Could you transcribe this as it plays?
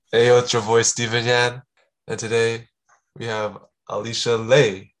Hey, yo, it's your boy Steven Yan, and today we have Alicia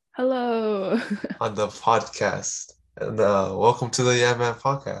Lay Hello. on the podcast. And welcome to the Yan Man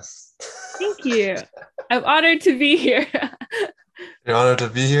podcast. Thank you. I'm honored to be here. You're honored to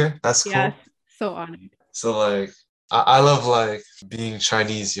be here. That's Yes, cool. so honored. So I love being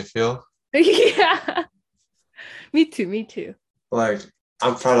Chinese. You feel Yeah. Me too, me too. like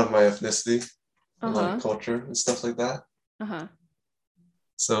I'm proud of my ethnicity and Uh-huh. culture and stuff like that. Uh-huh.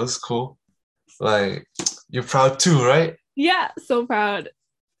 So it's cool. Like you're proud too, right? Yeah, so proud.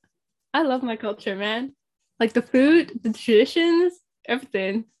 I love my culture, man. Like the food, the traditions,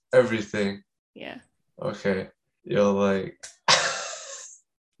 everything. Everything. Yeah. Okay. Yo,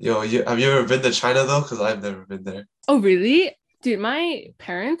 have you ever been to China though? Because I've never been there. Oh, really? Dude, my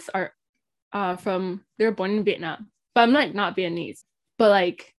parents are they were born in Vietnam. But I'm like not Vietnamese. But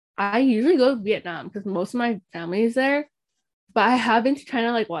like I usually go to Vietnam because most of my family is there. But I have been to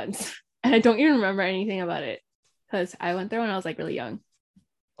China like once. And I don't even remember anything about it. Because I went there when I was like really young.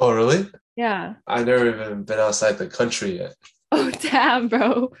 Oh, really? Yeah. I've never even been outside the country yet. Oh, damn,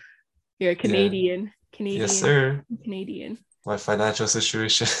 bro. You're a Yeah. Canadian. Yes, Canadian. sir. Canadian. My financial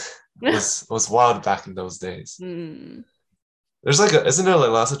situation was wild back in those days. Hmm. There's isn't there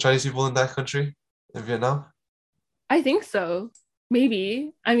like lots of Chinese people in that country, in Vietnam? I think so.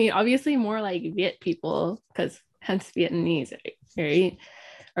 Maybe. I mean, obviously more like Viet people, because hence Vietnamese, right?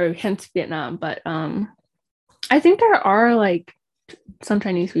 Or hence Vietnam. But I think there are like some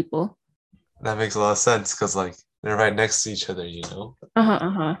Chinese people. That makes a lot of sense because they're right next to each other, you know? Uh-huh,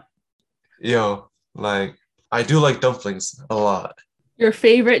 uh-huh. Yo, I do like dumplings a lot. Your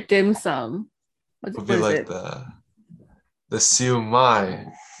favorite dim sum. Would be What is like it? the siu mai.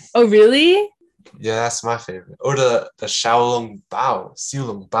 Oh, really? Yeah, that's my favorite. Or the xiaolong bao, siu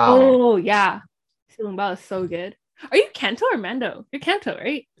long bao. Oh, yeah. Silong Bao is so good. Are you Kanto or Mando? You're Kanto,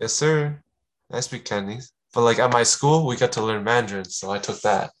 right? Yes, sir. I speak Chinese. But like at my school, we got to learn Mandarin, so I took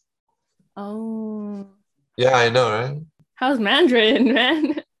that. Oh. Yeah, I know, right? How's Mandarin,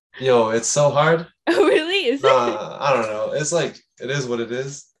 man? Yo, it's so hard. Oh, really? Is it? Nah, I don't know. It's like it is what it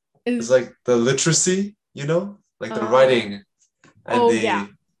is. It's Is like the literacy, like the uh writing and oh yeah.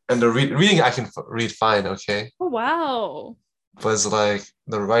 the reading. I can read fine, okay, Oh wow. but it's like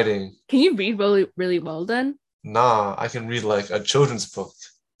the writing. Can you read really, really well then? Nah, I can read like a children's book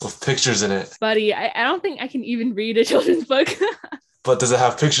with pictures in it. Buddy, I don't think I can even read a children's book. But does it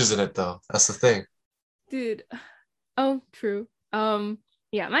have pictures in it though? That's the thing. Dude. Oh, true.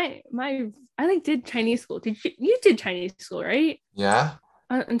 Yeah, my I like did Chinese school. You did Chinese school, right? Yeah,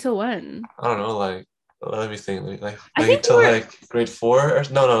 Until when? I don't know. Let me think. I Like think we until were like grade four or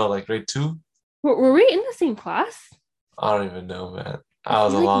no, like grade two. were we in the same class? I don't even know, man. I That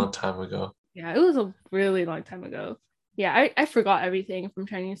was feel a like long time ago. yeah, it was a really long time ago. Yeah, I forgot everything from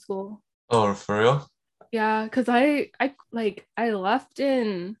Chinese school. Oh, for real? Yeah, because I left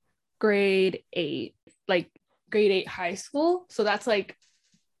in grade eight, like grade eight high school. So that's like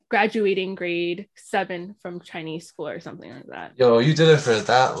graduating grade seven from Chinese school or something like that. Yo, you did it for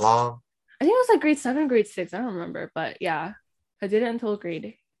that long? I think it was like grade seven, grade six. I don't remember, but yeah, I did it until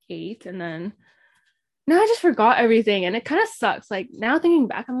grade eight, and then now I just forgot everything, and it kind of sucks. Like now thinking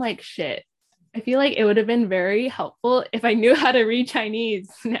back, I'm like, shit. I feel like it would have been very helpful if I knew how to read Chinese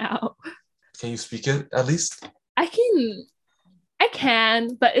now. Can you speak it at least? I can I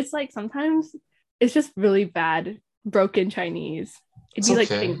can, but it's like sometimes it's just really bad broken Chinese. It'd It's be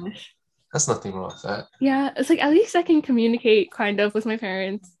like okay. English. That's nothing wrong with that. Yeah, it's like at least I can communicate kind of with my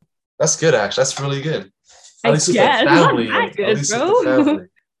parents. That's good, actually. That's really good. At I least with the guess not family. that At good, least with the bro. family.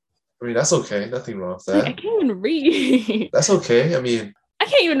 I mean, that's okay. Nothing wrong with Like I that. can't even read. That's okay. I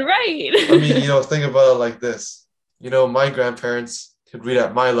can't even write. Think about it like this. My grandparents could read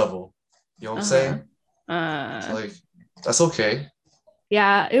at my level. You know what I'm uh-huh. saying? So Uh that's okay.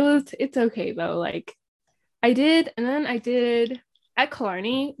 yeah, it's okay though. Like I did at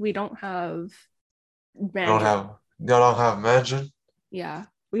Killarney, we don't have Mandarin. You don't have Mandarin? Yeah,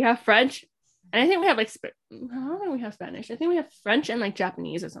 we have French, and I think we have like I don't think we have Spanish. I think we have French and like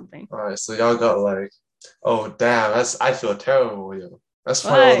Japanese or something. All right, so y'all got oh damn, I feel terrible, yo. That's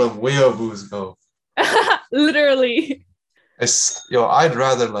where all Why? them weeaboos go. Literally. I'd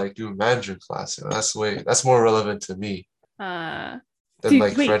rather do Mandarin class. That's more relevant to me Uh, than do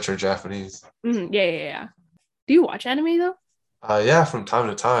like wait. French or Japanese. Yeah, yeah, yeah. Do you watch anime though? Yeah, from time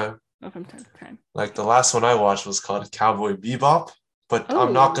to time. Oh, from time to time. Like the last one I watched was called Cowboy Bebop, but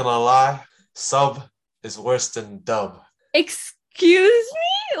I'm not Oh, gonna lie, sub is worse than dub. excuse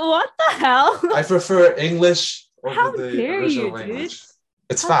me? What the hell? I prefer English over How the dare original you, dude? language.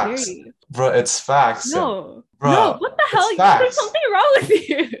 It's How dare facts. you? Bro, it's facts, yo. No. No, Bro, what the it's hell? There's facts. something wrong with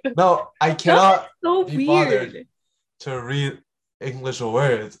you. No, I That's cannot so be bothered weird. to read English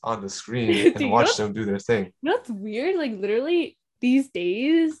words on the screen Dude, and you know, watch them do their thing. you know what's weird? Like literally these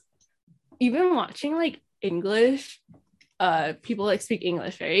days, even watching like English, people like speak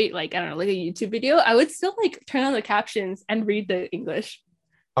English, right? Like I don't know, like a YouTube video, I would still like turn on the captions and read the English.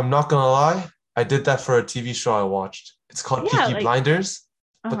 I'm not gonna lie, I did that for a TV show I watched. It's called Yeah, Peaky like Blinders,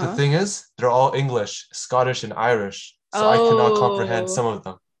 but the uh-huh. thing is, they're all English, Scottish, and Irish, so I could not comprehend Oh, some of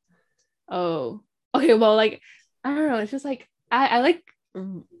them. oh. Okay, well, like I don't know, it's just like I like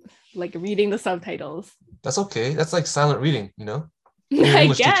reading the subtitles. That's okay. That's like silent reading, you know? Tell your I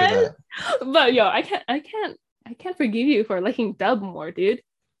English teacher guess. that. But yo, I can't forgive you for liking dub more, dude.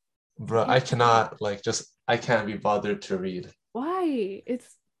 Bro, I cannot like just I can't be bothered to read. Why?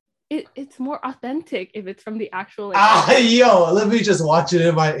 It's more authentic if it's from the actual like Ah, yo, let me just watch it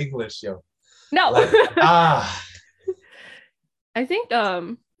in my English, yo. no. Like, ah, I think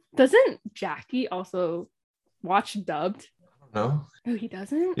doesn't Jackie also watch dubbed? no, No, he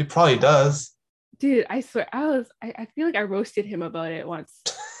doesn't. he probably does. Dude, I swear I feel like I roasted him about it once.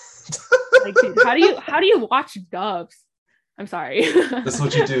 Like, dude, how do you watch dubs? I'm sorry. That's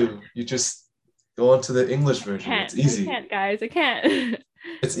what you do. You just go onto the English version. can't. It's easy. I can't, guys. I can't.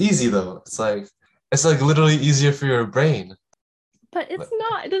 It's easy though. It's like literally easier for your brain. But it's Like,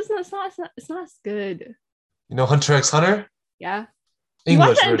 not. It doesn't. It's not as good. you know Hunter x Hunter? Yeah. You watch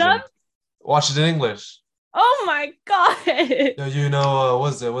English that in version. dub? Watch it in English. Oh my god. Yo, you know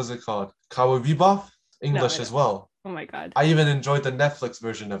what's it called? Cowboy Bebop? No, English I as don't. well. Oh my god. I even enjoyed the Netflix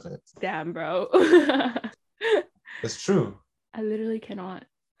version of it. Damn, bro. It's true. I literally cannot.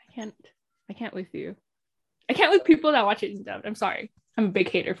 I can't. I can't with you. I can't with people that watch it in dub. I'm sorry. I'm a big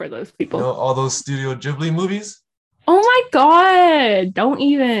hater for those You people. know all those Studio Ghibli movies? Oh my god. Don't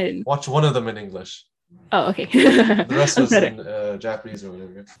even. Watch one of them in English. Oh, okay. The rest I'm was better. in Japanese or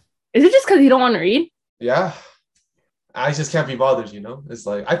whatever. Is it just because you don't want to read? Yeah. I just can't be bothered, you know? It's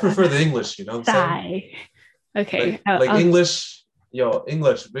like I prefer the English, you know what I'm saying? Sigh. Okay. Like English, yo,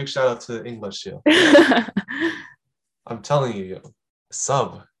 English, big shout out to English, yo. I'm telling you, yo.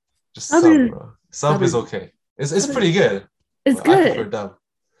 Sub. Just Sub sub, is- bro. sub Sub is is- okay. It's sub is- pretty good. It's I prefer good. dub.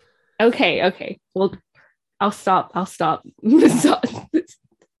 Okay. Well, I'll stop. Stop.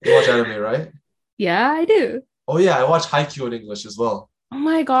 You watch anime, right? Yeah, I do. Oh yeah, I watch Haikyuu in English as well. Oh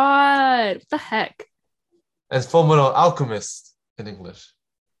my god. What the heck? And Full Metal Alchemist in English.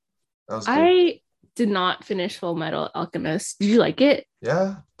 That was good. I did not finish Full Metal Alchemist. Did you like it?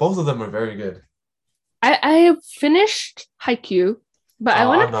 Yeah, both of them are very good. I finished Haikyuu, but I Oh,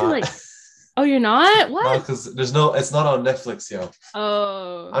 wanted I'm to not. like. Oh, you're not? No, What? because it's not on Netflix, yo.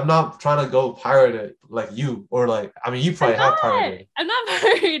 Oh. I'm not trying to go pirate it like you, or like, I mean, you probably have pirated. I'm not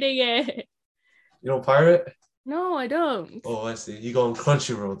pirating it. You don't pirate? No, I don't. Oh, I see. You go on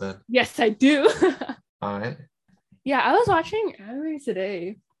Crunchyroll then. Yes, I do. All right. Yeah, I was watching anime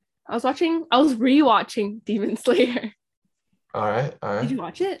today. I was rewatching Demon Slayer. All right. All Did right. you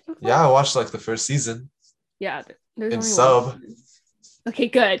watch it before? Yeah, I watched like the first season Yeah, there's in only sub. one. Okay,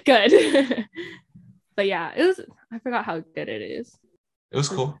 good. But yeah, I forgot how good it is. It was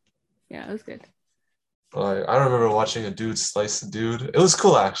cool. Yeah, it was good. Like, I remember watching a dude slice a dude. It was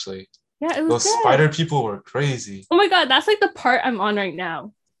cool, actually. Yeah, it was Those good. spider people were crazy. Oh my god, that's like the part I'm on right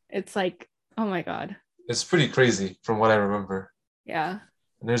now. It's like, oh my god. It's pretty crazy from what I remember. Yeah.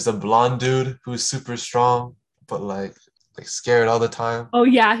 And there's a blonde dude who's super strong, but like scared all the time. Oh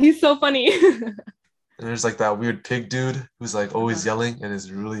yeah, he's so funny. And there's like that weird pig dude who's like always yelling and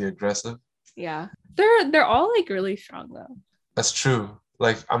is really aggressive. Yeah. They're all like really strong though. That's true.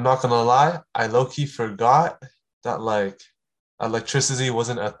 Like, I'm not gonna lie, I low-key forgot that like electricity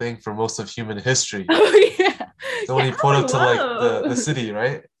wasn't a thing for most of human history. Oh yeah. So when Yeah, he pulled up to like whoa. the city,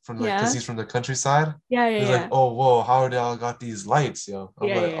 right? From like, because Yeah. he's from the countryside. Yeah, He's yeah. like, oh, whoa, how are y'all got these lights, yo? I'm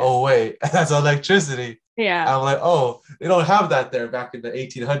Yeah, like, yeah. oh, wait, that's electricity. Yeah. I'm like, oh, they don't have that there back in the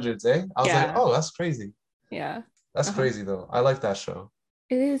 1800s, eh? I was like, Yeah. oh, that's crazy. Yeah. That's Uh-huh. crazy, though. I like that show.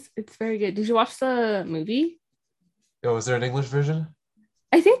 It is. It's very good. Did you watch the movie? Yo, is there an English version?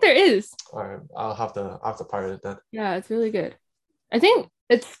 I think there is. All right, I'll have to pirate it then. Yeah, it's really good. I think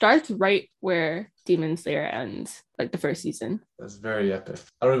it starts right where Demon Slayer ends, like the first season. That's very epic.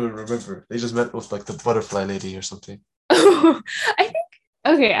 I don't even remember. They just met with like the butterfly lady or something. I think.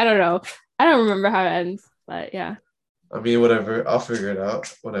 Okay, I don't know. I don't remember how it ends, but yeah. I mean, whatever. I'll figure it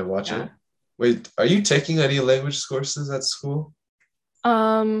out when I watch Yeah. it. Wait, are you taking any language courses at school?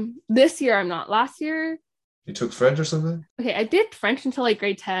 This year I'm not. Last year, You took French or something? okay, I did French until like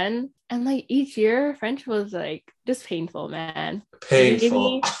grade 10, and like each year French was like just painful, man.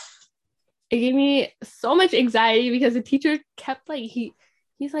 Painful. it gave me so much anxiety because the teacher kept like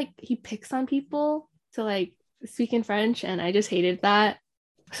he's like he picks on people to like speak in French, and I just hated that.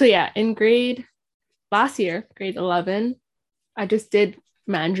 So yeah, in last year, grade 11, I just did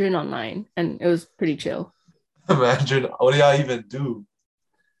Mandarin online, and it was pretty chill. Imagine, what do y'all even do?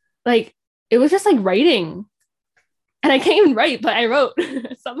 Like it was just like writing, and I can't even write, but I wrote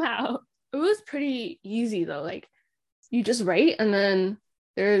somehow. It was pretty easy though. Like you just write, and then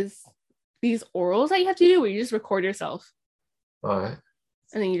there's these orals that you have to do where you just record yourself, All right.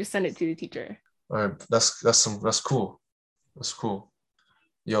 and then you just send it to the teacher. All right. That's cool. That's cool.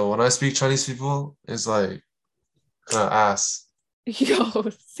 Yo, when I speak Chinese people, it's like kind of ass. Yo,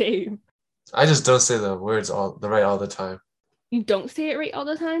 same. I just don't say the words all the time. You don't say it right all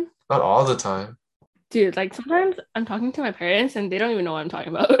the time? Not all the time. Dude, like sometimes I'm talking to my parents and they don't even know what I'm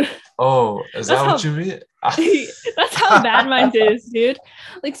talking about. Oh, is that what how you mean? that's how bad mine is, dude.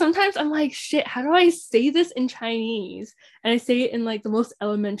 Like sometimes I'm like, shit, how do I say this in Chinese? And I say it in like the most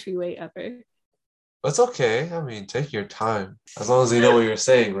elementary way ever. It's okay. I mean, take your time. As long as you know what you're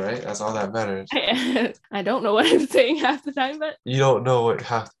saying, right? That's all that matters. I don't know what I'm saying half the time, but You don't know what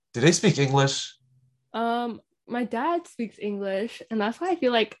do they speak English? my dad speaks English, and that's why I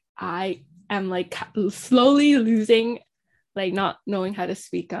feel like I am like slowly losing, like not knowing how to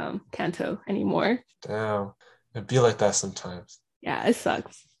speak Canto anymore. Damn. It'd be like that sometimes. Yeah, it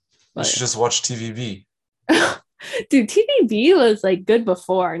sucks. You should just watch TVB. Dude, TVB was like good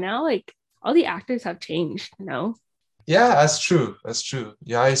before. Now like all the actors have changed, you know? Yeah, that's true. That's true.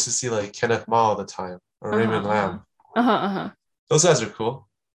 Yeah, I used to see like Kenneth Ma all the time or Raymond Lam. Those guys are cool.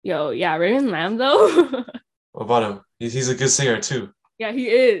 Yo, yeah, Raymond Lam though. What about him? He's a good singer too. Yeah, he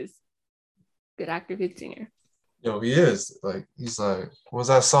is. Good actor, good singer. Yo, he is. Like, he's like, what was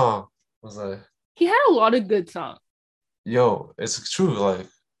that song? Was like, he had a lot of good songs. Yo, it's true. Like,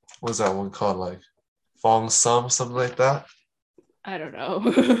 what's that one called? Like, Fong Sum, something like that. I don't know.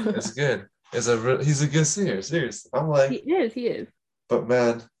 It's good. He's a good singer. Serious. I'm like, he is. But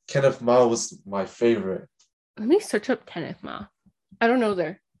man, Kenneth Ma was my favorite. Let me search up Kenneth Ma. I don't know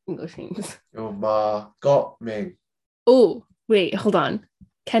their English names. Yo, Ma Got Ming. Oh, wait, hold on.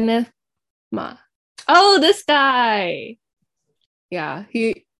 Kenneth Ma. Oh, this guy. Yeah,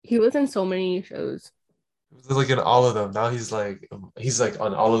 he was in so many shows. He was like in all of them. Now he's like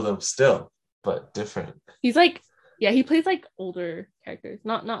on all of them still, but different. He's like, yeah, he plays like older characters,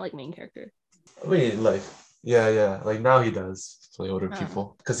 not like main characters. I mean, like, yeah. Like now he does play older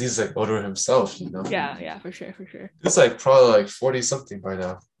people because he's like older himself, you know. Yeah, for sure. He's like probably like 40 something by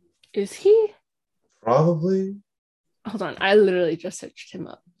now. Is he? Probably. Hold on, I literally just searched him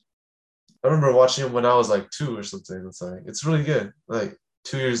up. I remember watching him when I was like 2 or something. It's really good. Like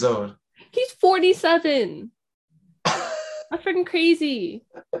 2 years old. He's 47. That's freaking crazy.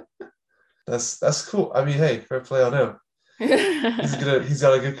 That's cool. I mean, hey, fair play on him. He's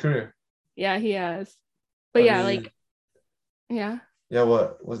got a good career. Yeah, he has. But I mean, yeah. Yeah,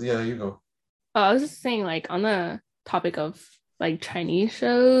 what? Yeah, you go. I was just saying, like, on the topic of like Chinese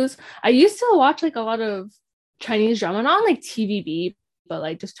shows, I used to watch like a lot of Chinese drama, not on like TVB, but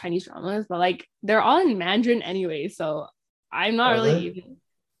like just Chinese dramas. But like they're all in Mandarin anyway, so I'm not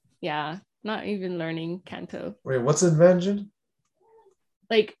not even learning Canto. Wait, what's in Mandarin?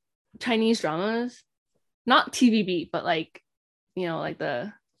 Like Chinese dramas, not TVB, but like, you know, like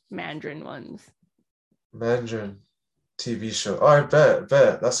the Mandarin ones. Mandarin TV show. Oh, I bet.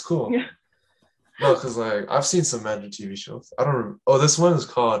 That's cool. Yeah. No, because like I've seen some Mandarin TV shows. I don't remember. Oh, this one is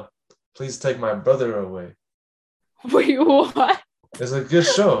called Please Take My Brother Away. Wait, what? It's a good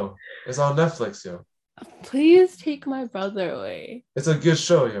show. It's on Netflix, yo. Please Take My Brother Away. It's a good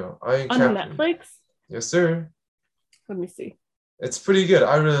show, yo. On Netflix? Yes, sir. Let me see. It's pretty good.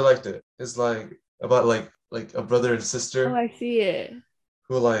 I really liked it. It's like about like a brother and sister. Oh, I see it.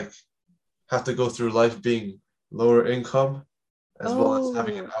 Who like have to go through life being lower income as well as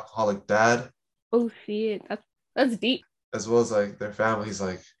having an alcoholic dad. Oh, see it. That's deep. As well as like their families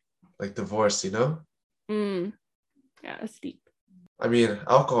like divorced, you know? Yeah, that's deep. I mean,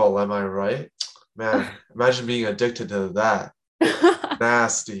 alcohol, am I right? Man, imagine being addicted to that.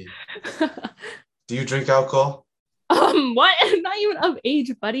 Nasty. Do you drink alcohol? What? I'm not even of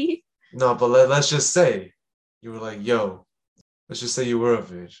age, buddy. No, but let's just say you were like, yo, let's just say you were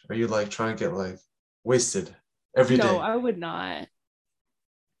of age. Are you like trying to get like wasted every day? No, I would not.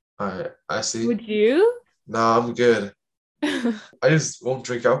 All right, I see. Would you? No, I'm good. I just won't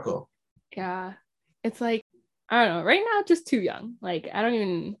drink alcohol. Yeah. It's like, I don't know. Right now, just too young. Like, I don't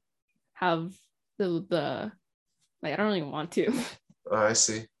even have the like, I don't even want to. I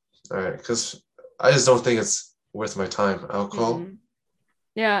see. All right, because I just don't think it's worth my time. Alcohol.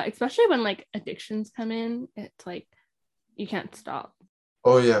 Yeah, especially when like addictions come in, it's like you can't stop.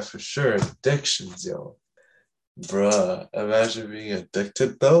 Oh yeah, for sure. Addictions, yo. Bruh, imagine being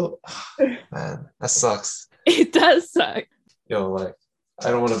addicted though. Man, that sucks. It does suck. Yo, like,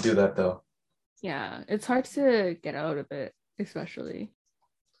 I don't want to do that though. Yeah, it's hard to get out of it, especially.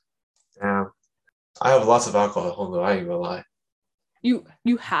 Damn. I have lots of alcohol at home though, I ain't gonna lie. You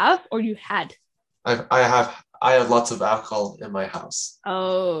have or you had? I have lots of alcohol in my house.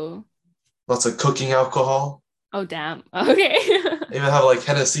 Oh. Lots of cooking alcohol. Oh damn. Okay. I even have like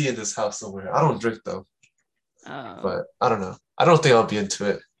Hennessy in this house somewhere. I don't drink though, Oh. but I don't know. I don't think I'll be into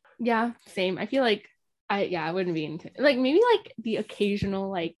it. Yeah, same. I feel like I wouldn't be into like maybe like the occasional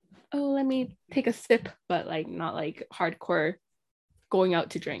like, oh, let me take a sip, but like not like hardcore going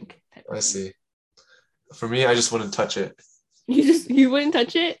out to drink type of I thing. see. For me, I just wouldn't touch it. You wouldn't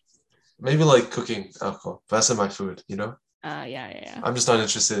touch it? Maybe like cooking alcohol, but that's in my food, you know? Yeah. I'm just not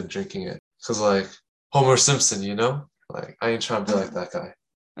interested in drinking it. Cause like Homer Simpson, you know? Like I ain't trying to be like that guy.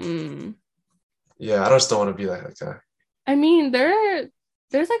 Mm. Yeah, I just don't want to be like that guy. I mean, there's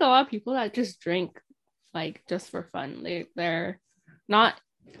like a lot of people that just drink like just for fun. They're not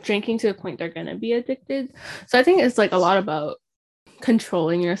drinking to the point they're gonna be addicted. So I think it's like a lot about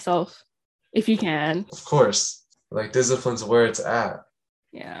controlling yourself if you can. Of course. Like discipline's where it's at.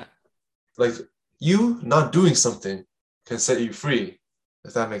 Yeah. Like you not doing something can set you free,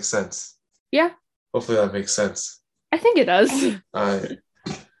 if that makes sense. Yeah, Hopefully that makes sense. I think it does. Alright,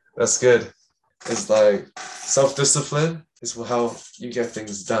 that's good. It's like self-discipline is how you get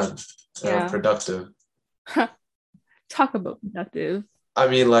things done and are Yeah. productive. Talk about productive. I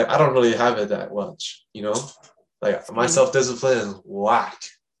mean, like I don't really have it that much, you know? Like my Same. self-discipline is whack.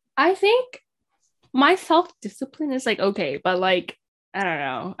 I think my self-discipline is like okay, but like I don't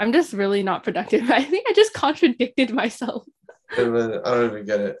know. I'm just really not productive. I think I just contradicted myself. And then I don't even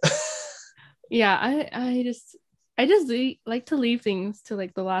get it. Yeah, I just like to leave things to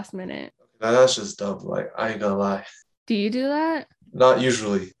like the last minute. Now, that's just dumb. Like I ain't gonna lie. Do you do that? Not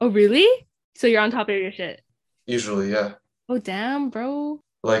usually. Oh, really? So you're on top of your shit. Usually, yeah. Oh, damn, bro.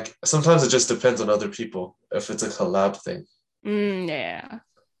 Like sometimes it just depends on other people if it's a collab thing. Yeah.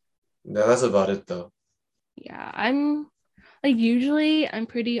 Yeah, that's about it though. Yeah. I'm like usually I'm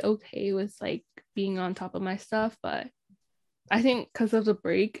pretty okay with like being on top of my stuff, but I think because of the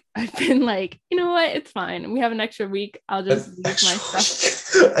break, I've been like, you know what? It's fine. We have an extra week. I'll just An leave my extra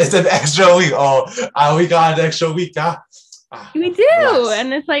stuff. week. It's an extra week. Oh, we got an extra week, huh? We do. Relax.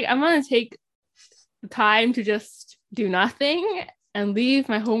 And it's like, I'm going to take the time to just do nothing and leave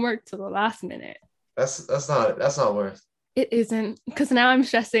my homework to the last minute. That's not worth. It isn't because now I'm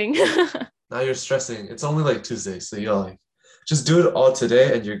stressing. Now you're stressing. It's only like Tuesday, so you're like, just do it all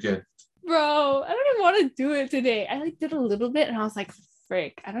today and you're good. Bro, I don't even want to do it today. I like did a little bit and I was like,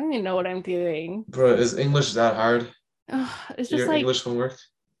 frick, I don't even know what I'm doing. Bro, is English that hard? It's just Your like, English homework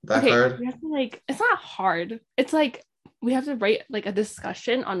that okay, hard? we have to like, it's not hard. It's like we have to write like a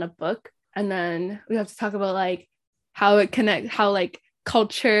discussion on a book and then we have to talk about like how like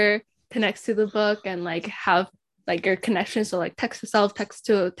culture connects to the book and like have like your connections, so like text to self, text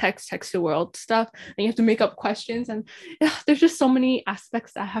to world stuff, and you have to make up questions and yeah, there's just so many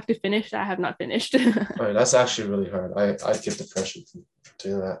aspects that I have to finish that I have not finished. All right, that's actually really hard. I get depression from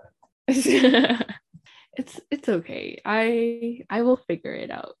doing that. It's okay. I will figure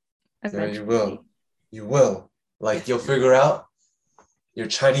it out Yeah, you eventually. will. You will. Like you'll figure out you're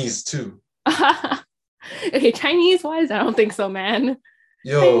Chinese too. Okay, Chinese wise, I don't think so, man.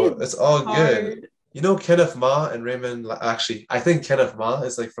 Yo, Chinese it's all good. hard. You know Kenneth Ma and Raymond, actually, I think Kenneth Ma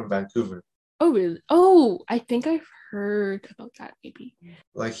is like from Vancouver. Oh really? Oh, I think I've heard about that maybe.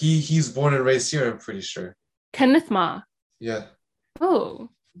 Like he's born and raised here, I'm pretty sure. Kenneth Ma. Yeah. Oh,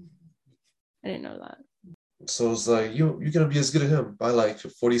 I didn't know that. So it's like you're gonna be as good as him by like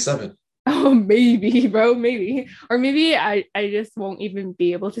 47. Oh, maybe, bro, maybe. Or maybe I just won't even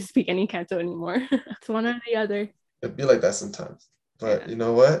be able to speak any Canto anymore. It's one or the other. It'd be like that sometimes. But Yeah. you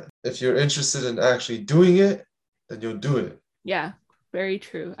know what? If you're interested in actually doing it, then you'll do it. Yeah, very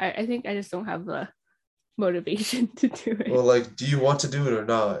true. I think I just don't have the motivation to do it. Well, like, do you want to do it or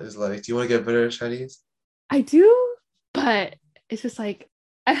not? Is like, do you want to get better at Chinese? I do, but it's just like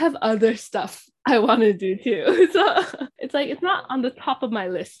I have other stuff I want to do too. So it's like it's not on the top of my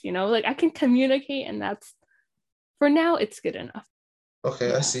list, you know? Like I can communicate and that's for now it's good enough. Okay,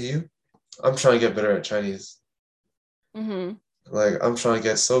 I Yeah. see you. I'm trying to get better at Chinese. Mm-hmm. Like, I'm trying to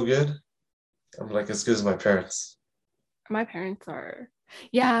get so good. I'm like as good as my parents. My parents are,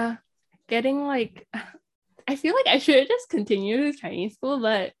 yeah, getting like, I feel like I should just continue to Chinese school,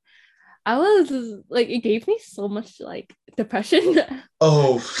 but I was like, it gave me so much like depression.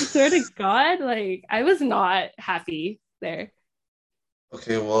 Oh, I swear to God, like I was not happy there.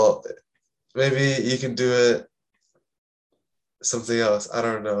 okay. Well, maybe you can do it something else. I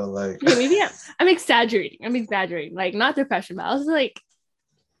don't know. Like, Okay, maybe I'm exaggerating. I'm exaggerating. Like not depression, but I was like,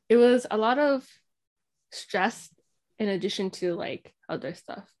 it was a lot of stress in addition to like other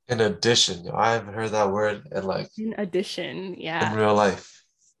stuff. in addition, I haven't heard that word in like In addition, in yeah. real life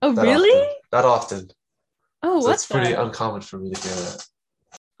Oh, that really? often. That often. Oh, So what it's pretty the? uncommon for me to hear that.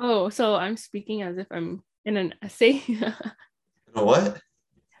 Oh, so I'm speaking as if I'm in an essay. You know what?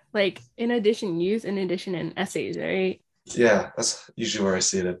 Like in addition, use in addition in essays, right? Yeah, that's usually where I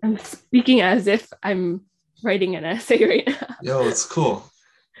see it. I'm speaking as if I'm writing an essay right now. Yo, it's cool.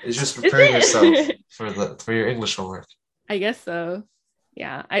 It's just Is preparing yourself it? for your English homework. I guess so.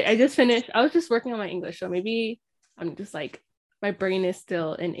 Yeah, I just finished. I was just working on my English, so maybe I'm just like my brain is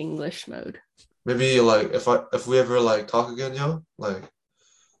still in English mode. Maybe like if we ever like talk again,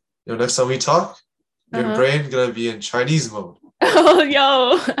 next time we talk, your Uh-huh. brain gonna be in Chinese mode. Oh,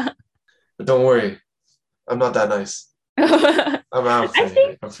 yo. But don't worry, I'm not that nice. I'm I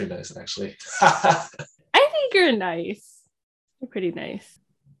think pretty nice actually. I think you're nice. You're pretty nice.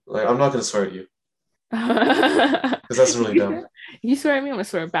 Like I'm not gonna swear at you because that's really dumb. You swear at me, I'm gonna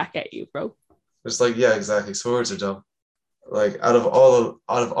swear back at you, bro. It's like yeah, exactly. Swear words are dumb. Like out of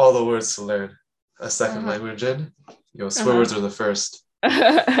all the words to learn a second Uh-huh. language in, swear Uh-huh. words are the first.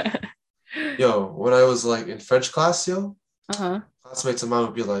 Yo, when I was like in French class, Uh-huh. classmates of mine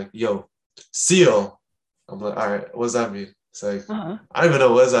would be like, yo, seal. I'm like, all right, what does that mean? It's like, Uh-huh. I don't even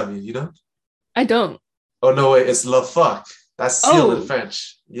know what does that mean, you know? I don't. Oh no, wait, it's le fuck. That's seal in Oh.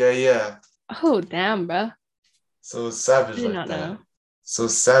 French. Yeah, yeah. Oh, damn, bro. So I savage did like not that. know. So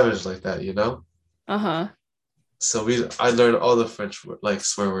savage like that, you know? Uh-huh. So I learned all the French like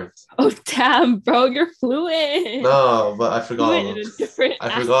swear words. Oh, damn, bro, you're fluent. No, but I forgot Fluent all in of a them. different I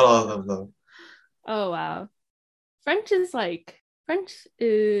forgot aspect. all of them though. Oh, wow. French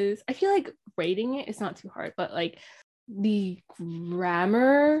is, I feel like writing it is not too hard, but like the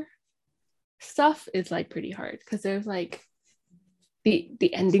grammar stuff is like pretty hard because there's like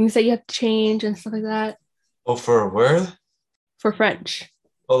the endings that you have to change and stuff like that Oh, for a word? for French.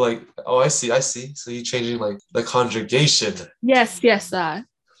 Oh, like, oh, I see. So you changing like the conjugation. Yes, that.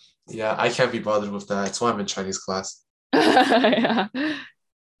 Yeah, I can't be bothered with that. That's why I'm in Chinese class. Yeah.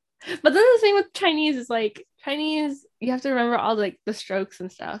 But then the thing with Chinese is like Chinese, you have to remember all like the strokes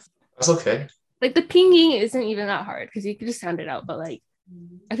and stuff. That's okay. Like the pinging isn't even that hard because you can just sound it out. But like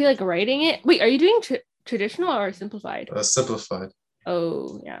I feel like writing it. Wait, are you doing traditional or simplified? Simplified.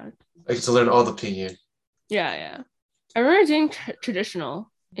 Oh yeah, I get to learn all the pinyin. yeah. I remember doing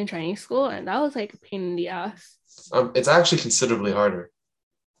traditional in Chinese school, and that was like a pain in the ass. It's actually considerably harder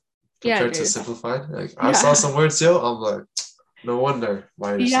Yeah, compared to dude. simplified. Like I saw Yeah, some words, I'm like, no wonder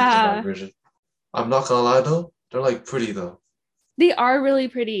why you're simplified yeah. version. I'm not gonna lie though, they're like pretty though. They are really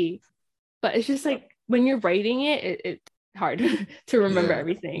pretty, but it's just like when you're writing it, it's hard to remember Yeah,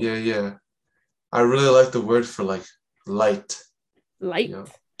 everything. yeah. I really like the word for like light. Light.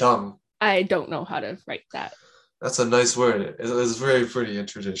 Dung. I don't know how to write that. That's a nice word. It's very pretty and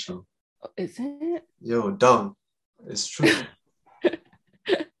traditional. Isn't it? Yo, dung. It's true.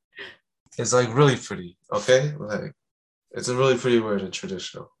 It's like really pretty. Okay, like it's a really pretty word and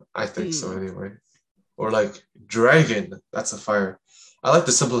traditional. I think so anyway. Or like dragon. That's a fire. I like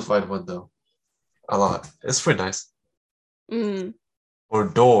the simplified one though. A lot. It's pretty nice. Or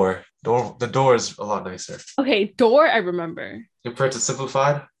door. The door is a lot nicer. Okay, door I remember. Compared to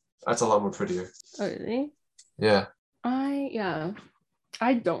simplified, that's a lot more prettier. Oh, really? Yeah.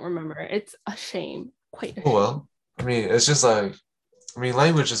 I don't remember. It's a shame. Quite a Oh shame. well. I mean, it's just like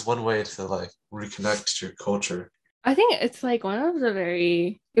language is one way to like reconnect to your culture. I think it's like one of the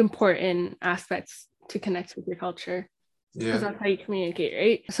very important aspects to connect with your culture. Yeah. Because that's how you communicate,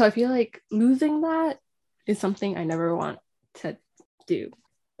 right? So I feel like losing that is something I never want to do,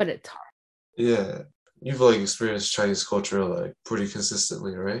 but it's hard. Yeah. You've like experienced Chinese culture like pretty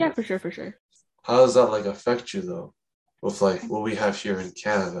consistently, right? Yeah, for sure. How does that like affect you though? With like what we have here in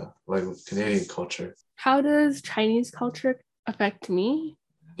Canada, like with Canadian culture. How does Chinese culture affect me?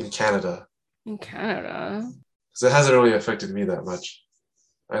 In Canada. In Canada. Because it hasn't really affected me that much.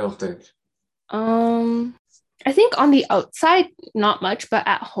 I don't think. I think on the outside, not much, but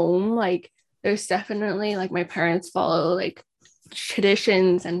at home, like there's definitely like my parents follow like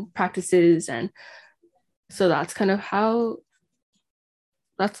traditions and practices, and so that's kind of how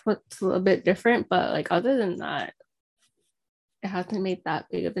that's what's a bit different. But like other than that, it hasn't made that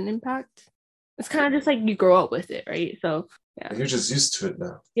big of an impact. It's kind of just like you grow up with it, right? So yeah. You're just used to it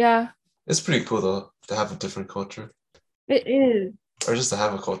now. Yeah. It's pretty cool though to have a different culture It is. or just to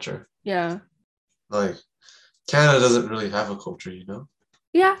have a culture. Yeah. Like Canada doesn't really have a culture, you know?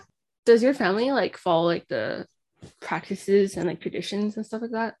 Yeah. Does your family like follow like the practices and like traditions and stuff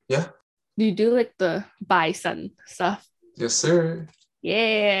like that? Yeah. Do you do like the bison stuff? Yes, sir.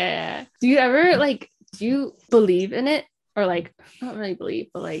 Yeah. Do you ever like do you believe in it? Or like not really believe,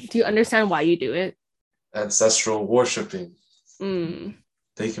 but like do you understand why you do it? Ancestral worshiping. Mm.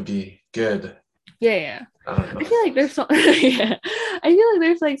 They can be good. Yeah, yeah. I don't I know. feel like there's so yeah. I feel like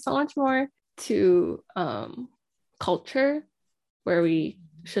there's like so much more to culture where we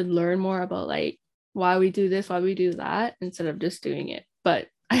should learn more about like why we do this, why we do that, instead of just doing it. But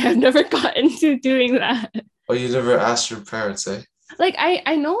I have never gotten to doing that. Oh, you never asked your parents, eh? Like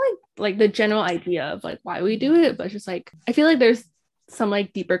I know like the general idea of like why we do it, but it's just like I feel like there's some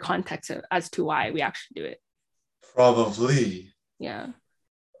like deeper context as to why we actually do it. Probably. Yeah.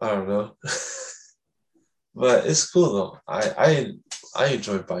 I don't know. But it's cool though. I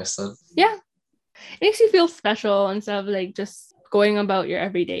enjoy bison. Yeah. It makes you feel special instead of like just going about your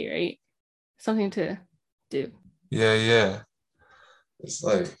everyday, right? Something to do. Yeah, yeah. It's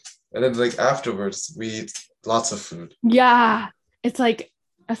like, and then like afterwards, we eat lots of food, Yeah. It's like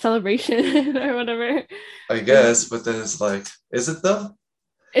a celebration or whatever. I guess. But then it's like, is it though?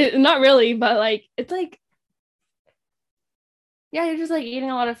 Not really, but like it's like yeah, you're just like eating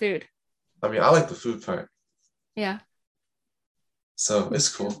a lot of food. I mean, I like the food part, Yeah. so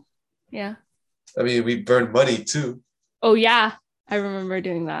it's cool. Yeah. I mean, we burn money too. Oh yeah. I remember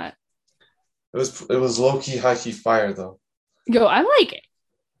doing that. It was low key, high key fire though. Yo, I'm like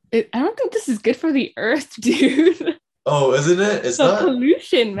I don't think this is good for the earth, dude. Oh, isn't it? It's The not.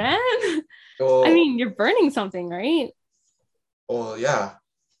 pollution, man. Well, I mean, you're burning something, right? well, yeah.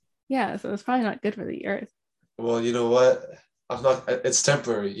 Yeah, so it's probably not good for the earth. Well, you know what? I'm not. It's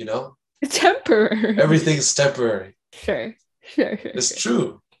temporary. You know, It's temporary. everything's temporary. Sure, sure, sure, It's sure.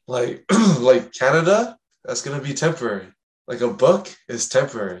 true. Like, like Canada, that's gonna be temporary. Like a book is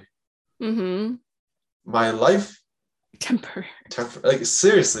temporary. Mm-hmm. My life, Temporary. like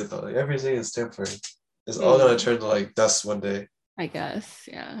seriously though, like everything is temporary. It's all gonna turn to like dust one day. I guess,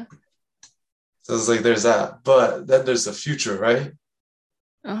 yeah. So it's like there's that, but then there's the future, right?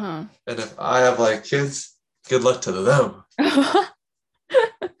 Uh-huh. And if I have like kids, good luck to them.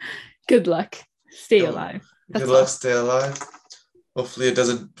 Good luck. Stay Good- alive. Good That's luck, all. stay alive. Hopefully, it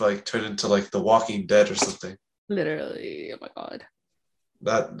doesn't like turn into like The Walking Dead or something. Literally. Oh my god.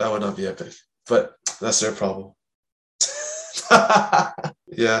 That would not be epic, but that's their problem.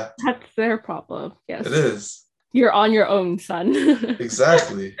 Yeah, That's their problem. Yes. it is. You're on your own, son.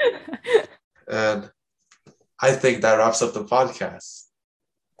 Exactly. And I think that wraps up the podcast.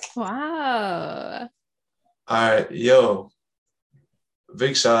 Wow. All right, yo,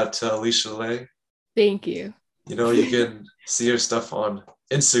 big shout out to Alicia Lay. Thank you. You know, you can see her stuff on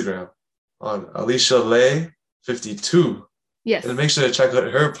Instagram on Alicia Lay 52. Yes. And make sure to check out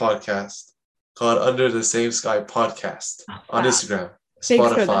her podcast called Under the Same Sky Podcast on Wow. Instagram,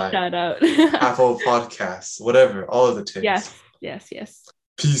 Thanks for the Spotify, shout out. Apple Podcasts, whatever, all of the things. Yes, yes, yes.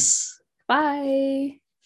 Peace. Bye.